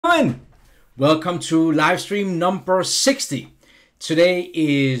doing? Welcome to live stream number 60. Today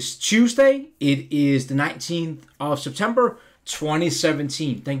is Tuesday. It is the 19th of September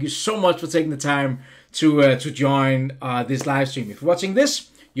 2017. Thank you so much for taking the time to join this live stream. If you're watching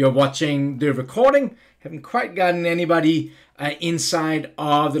this, you're watching the recording. Haven't quite gotten anybody inside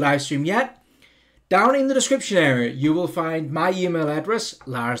of the live stream yet. Down in the description area, you will find my email address,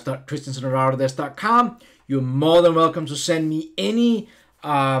 lars.christensen@autodesk.com. You're more than welcome to send me any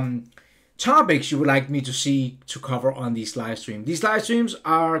topics you would like me to see to cover on these live streams. These live streams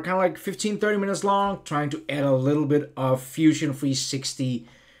are kind of like 15-30 minutes long, trying to add a little bit of Fusion 360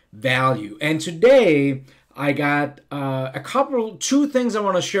 value. And today I got two things I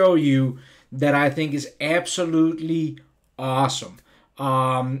want to show you that I think is absolutely awesome.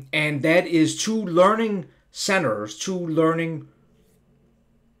 And that is two learning centers, two learning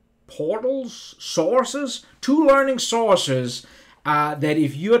portals, sources, two learning sources that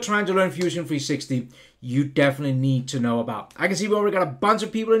if you are trying to learn Fusion 360, you definitely need to know about. I can see we already got a bunch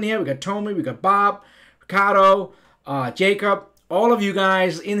of people in here. We got Tommy, we got Bob, Ricardo, Jacob, all of you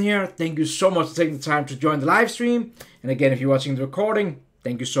guys in here. Thank you so much for taking the time to join the live stream. And again, if you're watching the recording,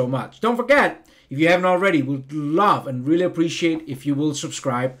 thank you so much. Don't forget, if you haven't already, we'd love and really appreciate if you will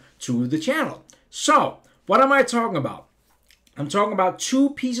subscribe to the channel. So, what am I talking about? I'm talking about two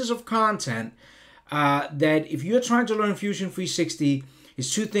pieces of content that if you're trying to learn Fusion 360,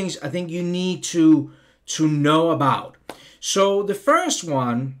 is two things I think you need to know about. So the first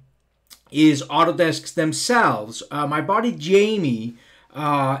one is Autodesk themselves. My buddy Jamie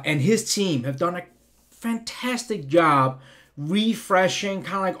and his team have done a fantastic job refreshing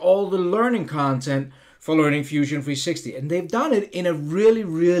kind of like all the learning content for learning Fusion 360. And they've done it in a really,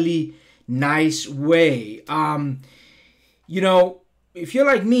 really nice way. You know, if you're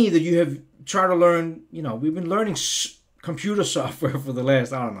like me, that you have tried to learn, you know, we've been learning computer software for the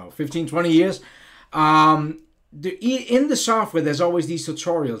last, I don't know, 15, 20 years. In the software, there's always these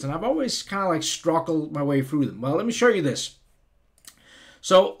tutorials, and I've always kind of like struggled my way through them. Well, let me show you this.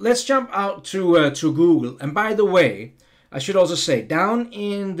 So let's jump out to Google. And by the way, I should also say, down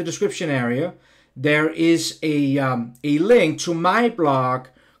in the description area, there is a link to my blog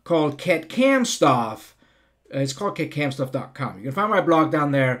called cadcamstuff. It's called cadcamstuff.com. You can find my blog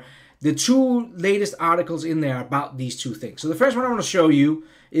down there. The two latest articles in there about these two things. So the first one I want to show you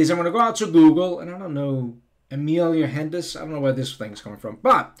is I'm going to go out to Google, and I don't know, Amelia Hendis, I don't know where this thing's coming from,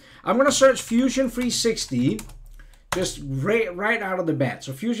 but I'm going to search Fusion 360 just right out of the bat.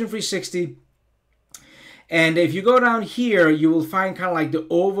 So Fusion 360, and if you go down here, you will find kind of like the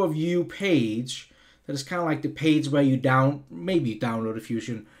overview page. That is kind of like the page where you maybe download a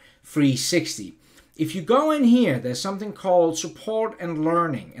Fusion 360. If you go in here, there's something called support and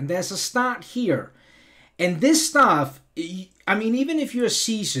learning, and there's a start here. And this stuff, I mean, even if you're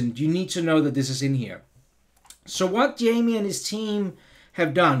seasoned, you need to know that this is in here. So what Jamie and his team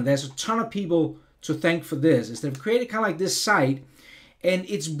have done, there's a ton of people to thank for this, is they've created kind of like this site, and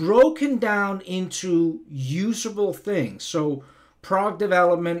it's broken down into usable things. So product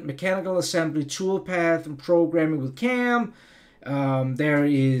development, mechanical assembly, toolpath, and programming with CAM. There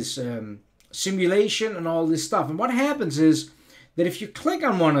is simulation and all this stuff. And what happens is that if you click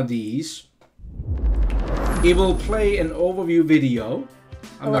on one of these, it will play an overview video.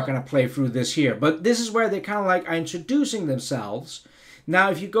 I'm not going to play through this here, but this is where they kind of like are introducing themselves. Now,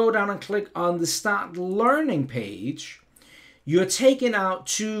 if you go down and click on the Start Learning page, you're taken out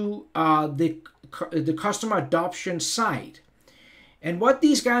to the customer adoption site. And what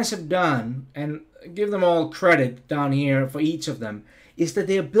these guys have done, and give them all credit down here for each of them, is that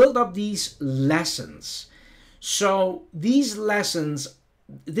they have built up these lessons. So these lessons,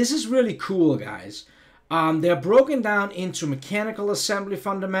 this is really cool, guys. They're broken down into mechanical assembly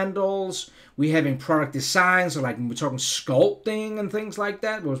fundamentals. We're having product design, so like we're talking sculpting and things like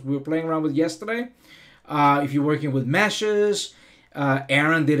that, which we were playing around with yesterday. If you're working with meshes,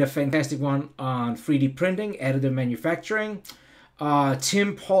 Aaron did a fantastic one on 3D printing, additive manufacturing.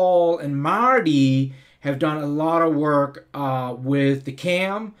 Tim, Paul, and Marty have done a lot of work with the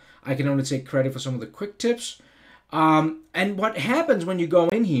CAM. I can only take credit for some of the quick tips. And what happens when you go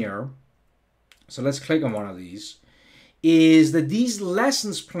in here, so let's click on one of these, is that these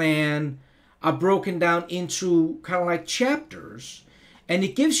lessons plan are broken down into kind of like chapters, and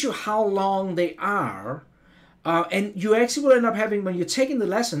it gives you how long they are. And you actually will end up having, when you're taking the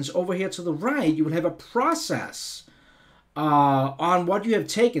lessons over here to the right, you will have a process on what you have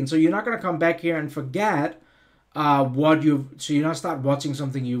taken. So you're not going to come back here and forget so you're not start watching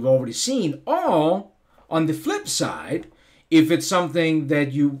something you've already seen. Or on the flip side, if it's something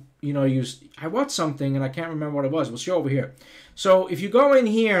that I watched something and I can't remember what it was. We'll show over here. So if you go in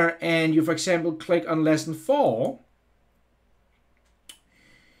here and you, for example, click on lesson 4,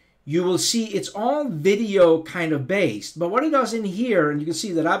 you will see it's all video kind of based. But what it does in here, and you can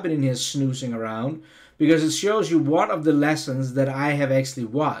see that I've been in here snoozing around, because it shows you what of the lessons that I have actually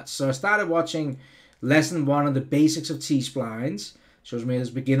watched. So I started watching lesson 1 on the basics of T-splines. Shows me this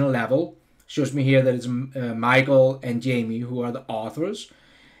beginner level. Shows me here that it's Michael and Jamie who are the authors.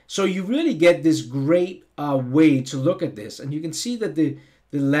 So you really get this great way to look at this. And you can see that the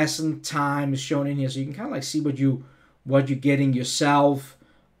lesson time is shown in here. So you can kind of like see what you're getting yourself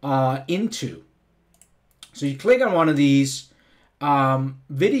into. So you click on one of these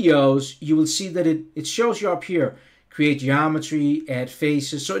videos, you will see that it shows you up here, create geometry, add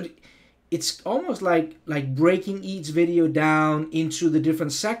faces. So it's almost like breaking each video down into the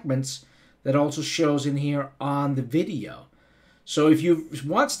different segments that also shows in here on the video. So if you've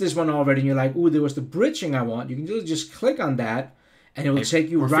watched this one already and you're like, ooh, there was the bridging I want, you can just click on that and it will take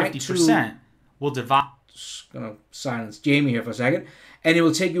you right 50%. To... We'll divide... Just going to silence Jamie here for a second. And it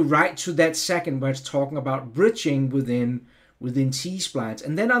will take you right to that second where it's talking about bridging within T-splines.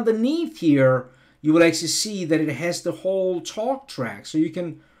 And then underneath here, you will actually see that it has the whole talk track. So you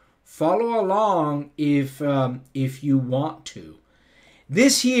can follow along if you want to.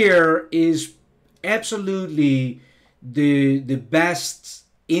 This here is absolutely the best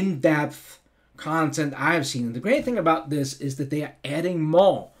in-depth content I've seen. And the great thing about this is that they are adding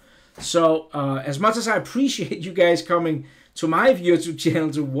more. So as much as I appreciate you guys coming to my YouTube channel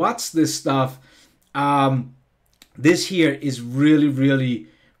to watch this stuff, this here is really, really,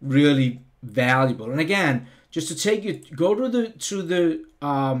 really valuable. And again, just to take you, go to the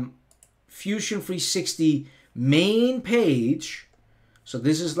Fusion 360 main page. So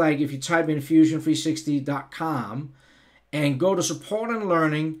this is like if you type in fusion360.com and go to support and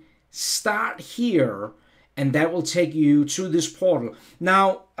learning, start here, and that will take you to this portal.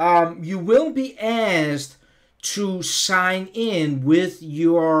 Now, you will be asked to sign in with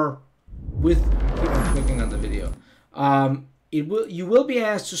your, I'm clicking on the video. You will be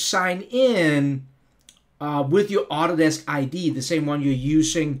asked to sign in with your Autodesk ID, the same one you're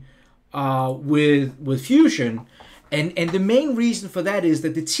using with Fusion. And the main reason for that is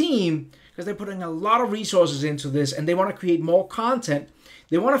that the team, because they're putting a lot of resources into this and they want to create more content,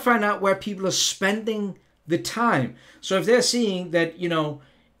 they want to find out where people are spending the time. So if they're seeing that,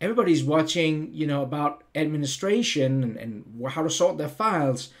 everybody's watching, about administration and how to sort their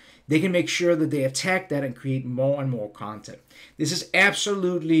files, they can make sure that they attack that and create more and more content. This is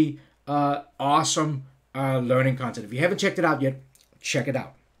absolutely awesome learning content. If you haven't checked it out yet, check it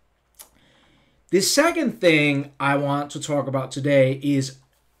out. The second thing I want to talk about today is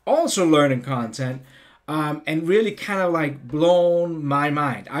also learning content and really kind of like blown my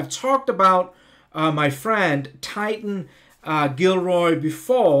mind. I've talked about my friend Titan Gilroy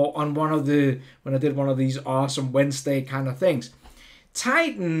before on when I did one of these awesome Wednesday kind of things.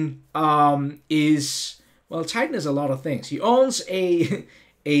 Titan is a lot of things. He owns a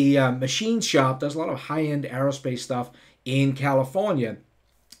machine shop, does a lot of high-end aerospace stuff in California.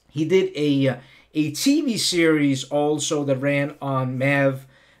 He did a TV series also that ran on Mav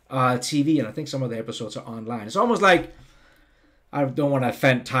TV, and I think some of the episodes are online. It's almost like, I don't want to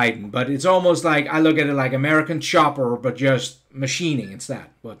offend Titan, but it's almost like, I look at it like American Chopper, but just machining. It's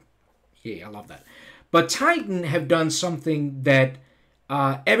that. But yeah, I love that. But Titan have done something that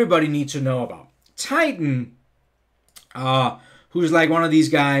everybody needs to know about. Titan, who's like one of these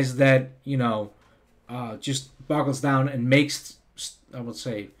guys that, just buckles down and makes, I would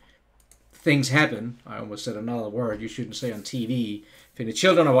say, things happen. I almost said another word you shouldn't say on TV if the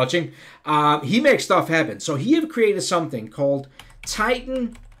children are watching. He makes stuff happen. So he have created something called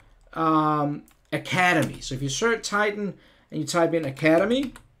Titan Academy. So if you search Titan and you type in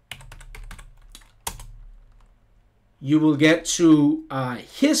Academy, you will get to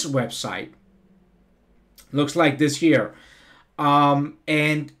his website. Looks like this here.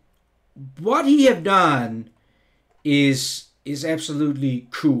 And what he have done is absolutely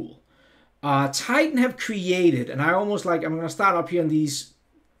cool. Titan have created, and I'm going to start up here on these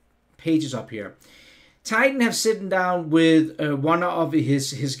pages up here. Titan have sitting down with one of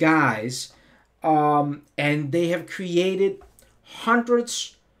his guys, and they have created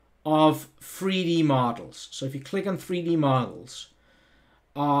hundreds of 3D models. So if you click on 3D models,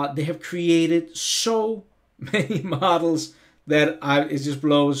 they have created so many models that it just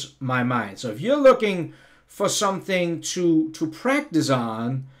blows my mind. So if you're looking for something to practice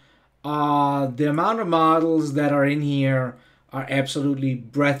on, the amount of models that are in here are absolutely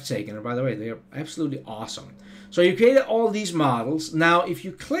breathtaking. And by the way, they are absolutely awesome. So you created all these models. Now, if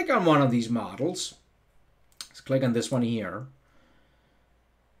you click on one of these models, let's click on this one here.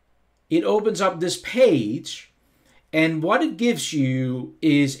 it opens up this page, and what it gives you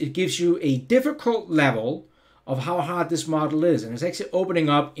is it gives you a difficult level of how hard this model is, and it's actually opening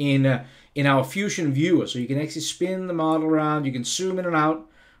up in our Fusion viewer, so you can actually spin the model around, you can zoom in and out,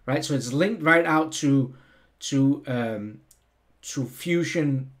 right? So it's linked right out to Fusion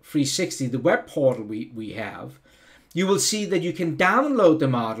 360, the web portal we have. You will see that you can download the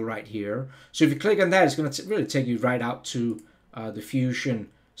model right here. So if you click on that, it's going to really take you right out to the Fusion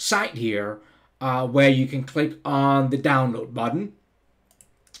site here, where you can click on the download button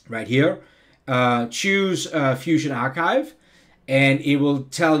right here. Choose Fusion Archive, and it will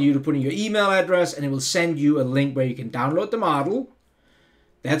tell you to put in your email address, and it will send you a link where you can download the model.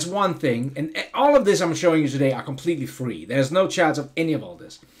 That's one thing. And all of this I'm showing you today are completely free. There's no charge of any of all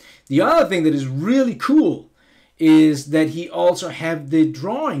this. The other thing that is really cool is that he also have the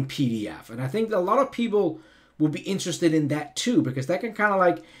drawing PDF. And I think a lot of people will be interested in that too, because that can kind of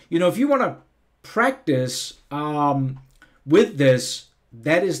like, you know, if you want to practice with this,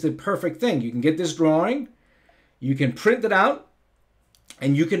 that is the perfect thing. You can get this drawing, you can print it out,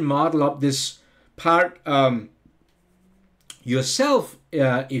 and you can model up this part yourself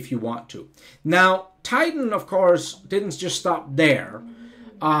if you want to. Now, Titan, of course, didn't just stop there.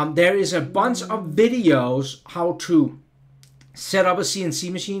 There is a bunch of videos how to set up a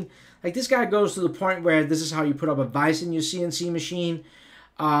CNC machine. Like this guy goes to the point where this is how you put up a vise in your CNC machine.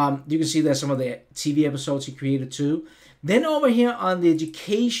 You can see there's some of the TV episodes he created too. Then over here on the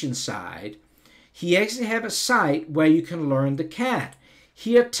education side, he actually have a site where you can learn the CAD.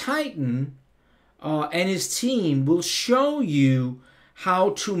 Here, Titan and his team will show you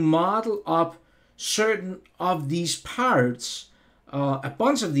how to model up certain of these parts, a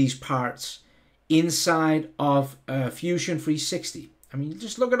bunch of these parts inside of Fusion 360. I mean,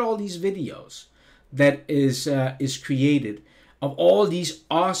 just look at all these videos that is created of all these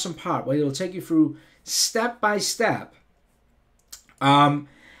awesome parts, where it'll take you through step by step. And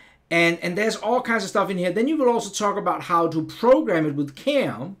there's all kinds of stuff in here. Then you will also talk about how to program it with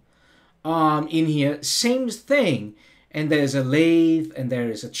CAM in here. Same thing. And there's a lathe, and there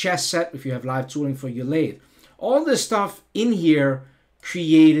is a chess set if you have live tooling for your lathe. All this stuff in here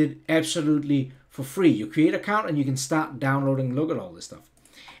created absolutely for free. You create an account and you can start downloading and look at all this stuff.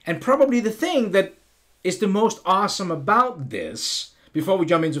 And probably the thing that is the most awesome about this, before we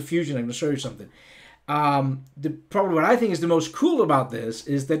jump into Fusion, I'm going to show you something. Probably what I think is the most cool about this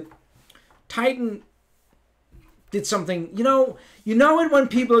is that Titan did something, you know it when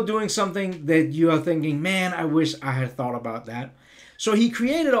people are doing something that you are thinking, man, I wish I had thought about that. So he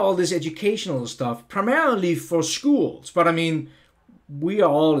created all this educational stuff, primarily for schools. But I mean, we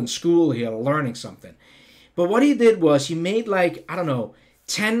are all in school here learning something. But what he did was he made like, I don't know,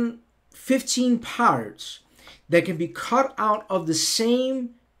 10, 15 parts that can be cut out of the same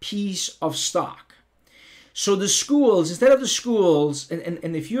piece of stock. So the schools, instead of the schools,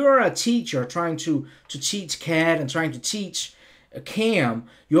 and if you're a teacher trying to teach CAD and trying to teach CAM,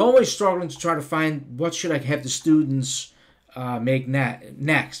 you're always struggling to try to find what should I have the students make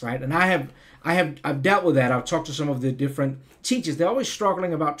next, right? And I've dealt with that. I've talked to some of the different teachers. They're always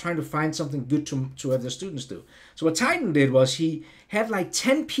struggling about trying to find something good to have their students do. So what Titan did was he had like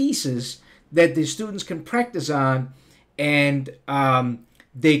 10 pieces that the students can practice on, and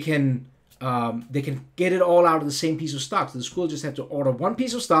they can get it all out of the same piece of stock. So the school just have to order one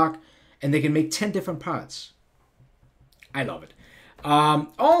piece of stock, and they can make 10 different parts. I love it.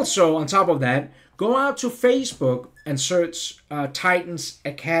 Also, on top of that, go out to Facebook and search Titan's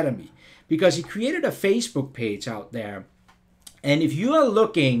Academy, because he created a Facebook page out there. And if you are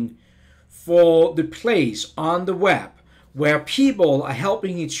looking for the place on the web where people are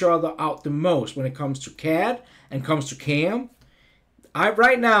helping each other out the most when it comes to CAD and comes to CAM,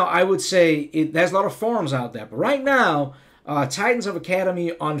 right now, I would say there's a lot of forums out there. But right now, Titans of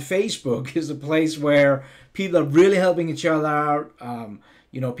Academy on Facebook is a place where people are really helping each other out.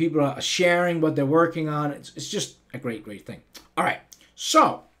 People are sharing what they're working on. It's just a great, great thing. All right,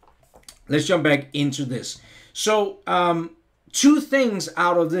 so let's jump back into this. So two things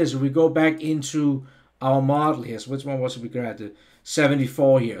out of this. If we go back into our model here. So which one was it we grabbed? The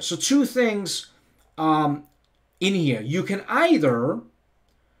 74 here. So two things in here. You can either,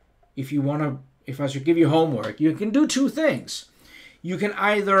 if I should give you homework, you can do two things. You can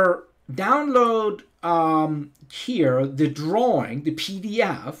either download here the drawing, the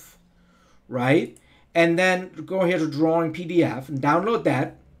PDF, right? And then go here to drawing PDF and download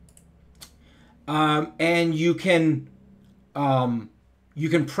that. And you can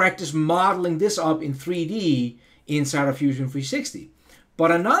practice modeling this up in 3D inside of Fusion 360.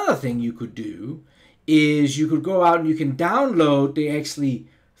 But another thing you could do is you could go out and you can download the actually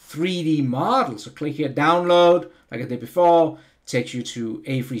 3D model. So click here, download, like I did before, takes you to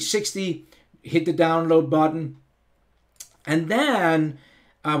A360, hit the download button, and then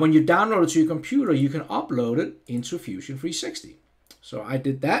when you download it to your computer, you can upload it into Fusion 360. So I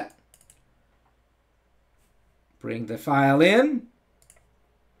did that. Bring the file in.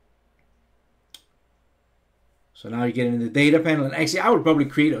 So now you get into the data panel, and actually I would probably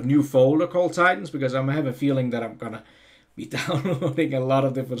create a new folder called Titans because I have a feeling that I'm gonna be downloading a lot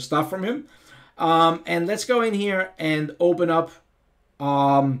of different stuff from him. And let's go in here and open up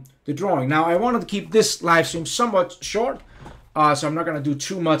the drawing. Now I wanted to keep this live stream somewhat short, so I'm not gonna do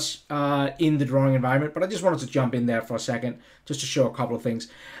too much in the drawing environment, but I just wanted to jump in there for a second just to show a couple of things.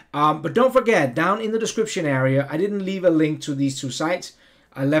 But don't forget, down in the description area, I didn't leave a link to these two sites.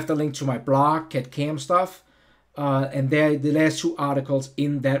 I left a link to my blog, cadcamstuff. And there, the last two articles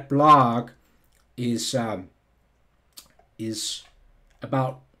in that blog is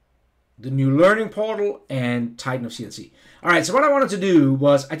about the new learning portal and Titan of CNC. All right, so what I wanted to do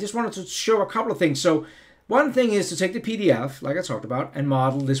was I just wanted to show a couple of things. So one thing is to take the PDF, like I talked about, and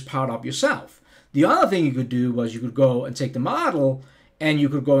model this part up yourself. The other thing you could do was you could go and take the model and you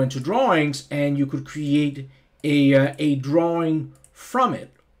could go into drawings and you could create a drawing from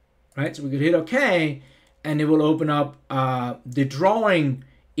it, right? So we could hit OK, and it will open up the drawing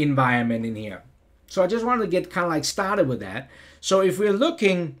environment in here. So I just wanted to get kind of like started with that. So if we're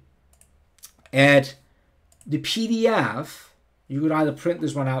looking at the PDF, you could either print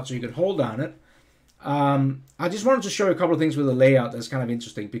this one out so you could hold on it. I just wanted to show you a couple of things with the layout that's kind of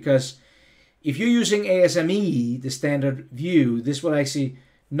interesting, because if you're using ASME, the standard view, this will actually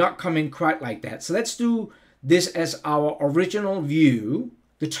not come in quite like that. So let's do this as our original view,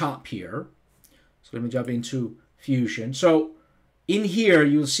 the top here. So let me jump into Fusion. So in here,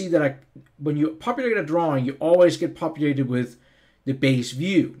 you'll see that when you populate a drawing, you always get populated with the base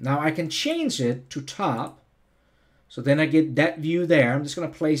view. Now I can change it to top. So then I get that view there. I'm just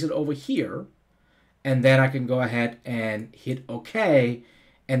going to place it over here. And then I can go ahead and hit OK.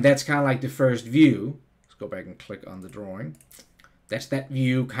 And that's kind of like the first view. Let's go back and click on the drawing. That's that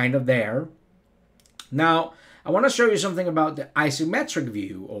view kind of there. Now, I want to show you something about the isometric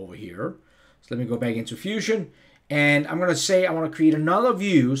view over here. So let me go back into Fusion, and I'm going to say I want to create another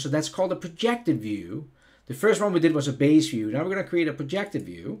view. So that's called a projected view. The first one we did was a base view. Now we're going to create a projected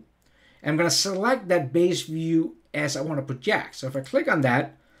view. And I'm going to select that base view as I want to project. So if I click on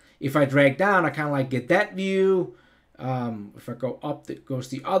that, if I drag down, I kind of like get that view. If I go up, it goes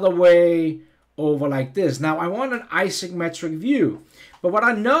the other way, over like this. Now I want an isometric view. But what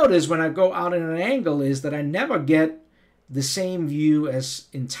I notice when I go out in an angle is that I never get the same view as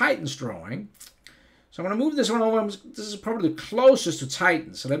in Titan's drawing. So I'm going to move this one over. This is probably the closest to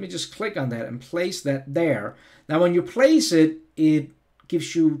Titan. So let me just click on that and place that there. Now when you place it, it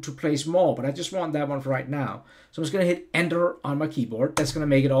gives you to place more, but I just want that one for right now. So I'm just going to hit Enter on my keyboard. That's going to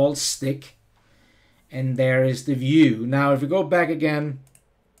make it all stick. And there is the view. Now if we go back again,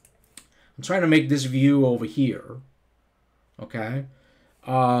 I'm trying to make this view over here. Okay.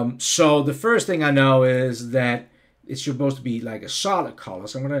 So the first thing I know is that it's supposed to be like a solid color.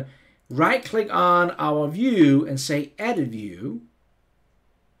 So I'm going to right click on our view and say Edit View.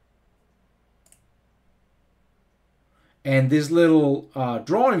 And this little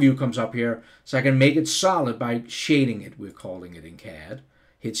drawing view comes up here. So I can make it solid by shading it. We're calling it in CAD.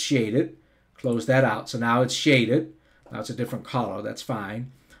 Hit Shade It. Close that out. So now it's shaded. Now it's a different color. That's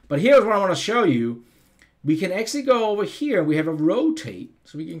fine. But here's what I want to show you. We can actually go over here. We have a rotate.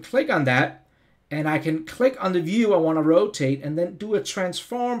 So we can click on that. And I can click on the view I want to rotate and then do a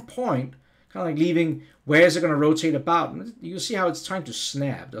transform point, kind of like leaving where is it going to rotate about. And you can see how it's trying to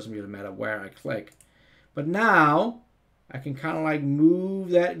snap. Doesn't really matter where I click. But now I can kind of like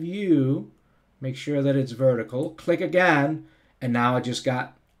move that view, make sure that it's vertical, click again, and now I just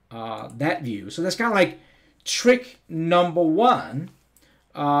got that view. So that's kind of like trick number one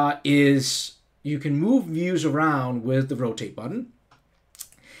is you can move views around with the rotate button.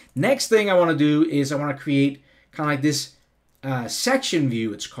 Next thing I want to do is I want to create kind of like this section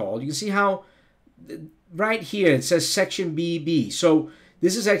view, it's called. You can see how right here it says section BB. So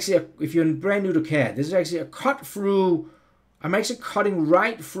this is actually, if you're brand new to CAD, this is actually a cut through. I'm actually cutting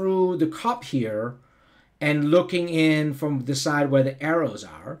right through the cup here and looking in from the side where the arrows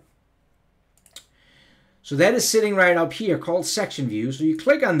are. So that is sitting right up here called section view. So you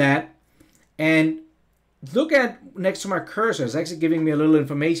click on that and look at next to my cursor. It's actually giving me a little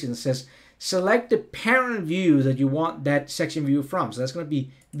information. It says select the parent view that you want that section view from. So that's going to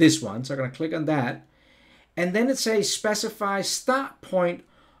be this one. So I'm going to click on that. And then it says specify start point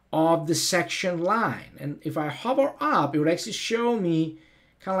of the section line. And if I hover up, it would actually show me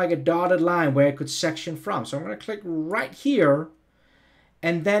kind of like a dotted line where I could section from. So I'm going to click right here,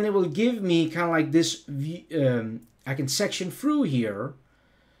 and then it will give me kind of like this view. I can section through here.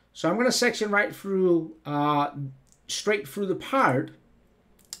 So I'm going to section right through, straight through the part.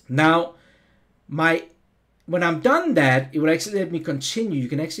 Now, when I'm done that, it will actually let me continue. You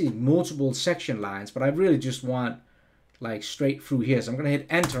can actually multiple section lines, but I really just want like straight through here. So I'm going to hit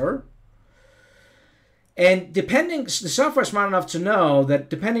enter. And depending, the software is smart enough to know that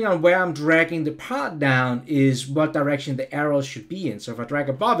depending on where I'm dragging the part down is what direction the arrows should be in. So if I drag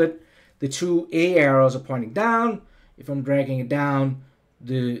above it, the two A arrows are pointing down. If I'm dragging it down,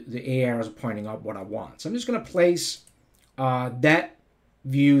 the A arrows are pointing up what I want. So I'm just going to place that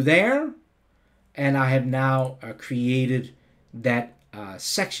view there. And I have now created that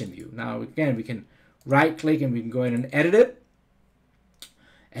section view. Now, again, we can right click and we can go in and edit it.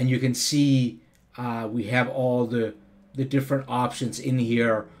 And you can see we have all the different options in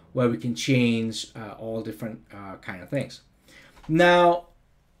here where we can change all different kind of things. Now,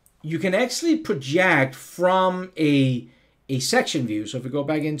 you can actually project from a section view. So if we go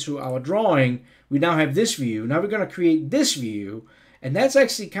back into our drawing, we now have this view. Now we're going to create this view, and that's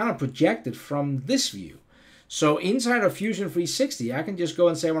actually kind of projected from this view. So inside of Fusion 360, I can just go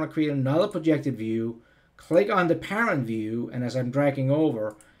and say I want to create another projected view, click on the parent view, and as I'm dragging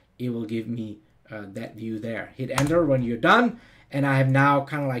over, it will give me that view there. Hit enter when you're done, and I have now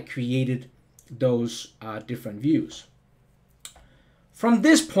kind of like created those different views. From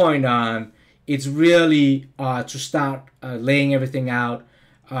this point on, it's really to start laying everything out,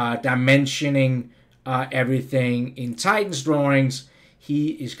 dimensioning everything. In Titan's drawings, he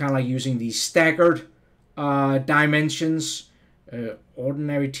is kind of like using these staggered dimensions,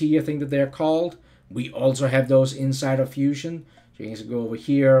 ordinary T, I think that they're called. We also have those inside of Fusion. So you can go over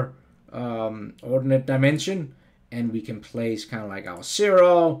here, ordinate dimension, and we can place kind of like our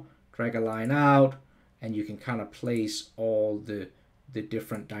 0, drag a line out, and you can kind of place all the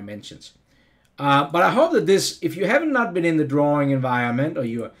different dimensions. But I hope that this, if you haven't not been in the drawing environment or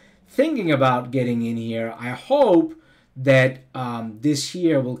you're thinking about getting in here, I hope that this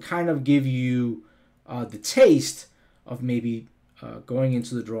here will kind of give you the taste of maybe going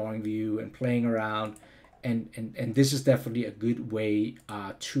into the drawing view and playing around. And this is definitely a good way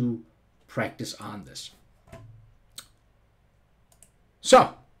to practice on this.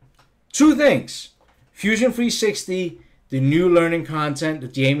 So, 2 things. Fusion 360, the new learning content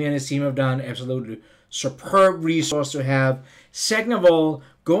that Jamie and his team have done, absolutely superb resource to have. Second of all,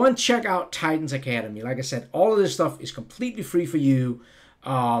 go and check out Titan's Academy. Like I said, all of this stuff is completely free for you,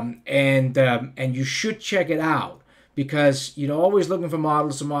 and you should check it out because you're always looking for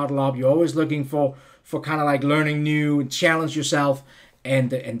models to model up. You're always looking for kind of like learning new and challenge yourself, and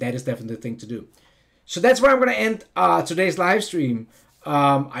that is definitely the thing to do. So that's where I'm going to end today's live stream.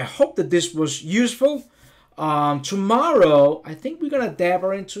 I hope that this was useful. Tomorrow, I think we're going to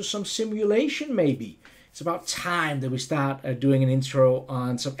dabble into some simulation maybe. It's about time that we start doing an intro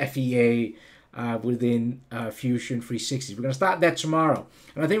on some FEA within Fusion 360. We're going to start that tomorrow.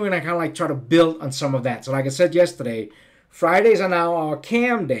 And I think we're going to kind of like try to build on some of that. So like I said yesterday, Fridays are now our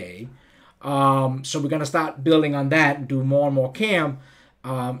CAM day. So we're going to start building on that and do more and more CAM.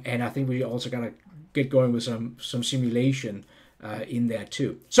 And I think we also got to get going with some simulation in there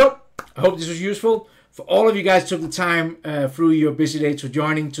too. So I hope this was useful. For all of you guys who took the time through your busy day to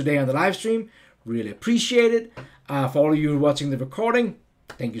joining today on the live stream, really appreciate it. For all of you watching the recording,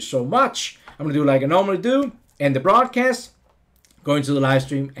 thank you so much. I'm going to do like I normally do, end the broadcast, go into the live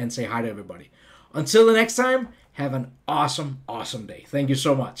stream, and say hi to everybody. Until the next time, have an awesome, awesome day. Thank you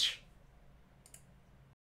so much.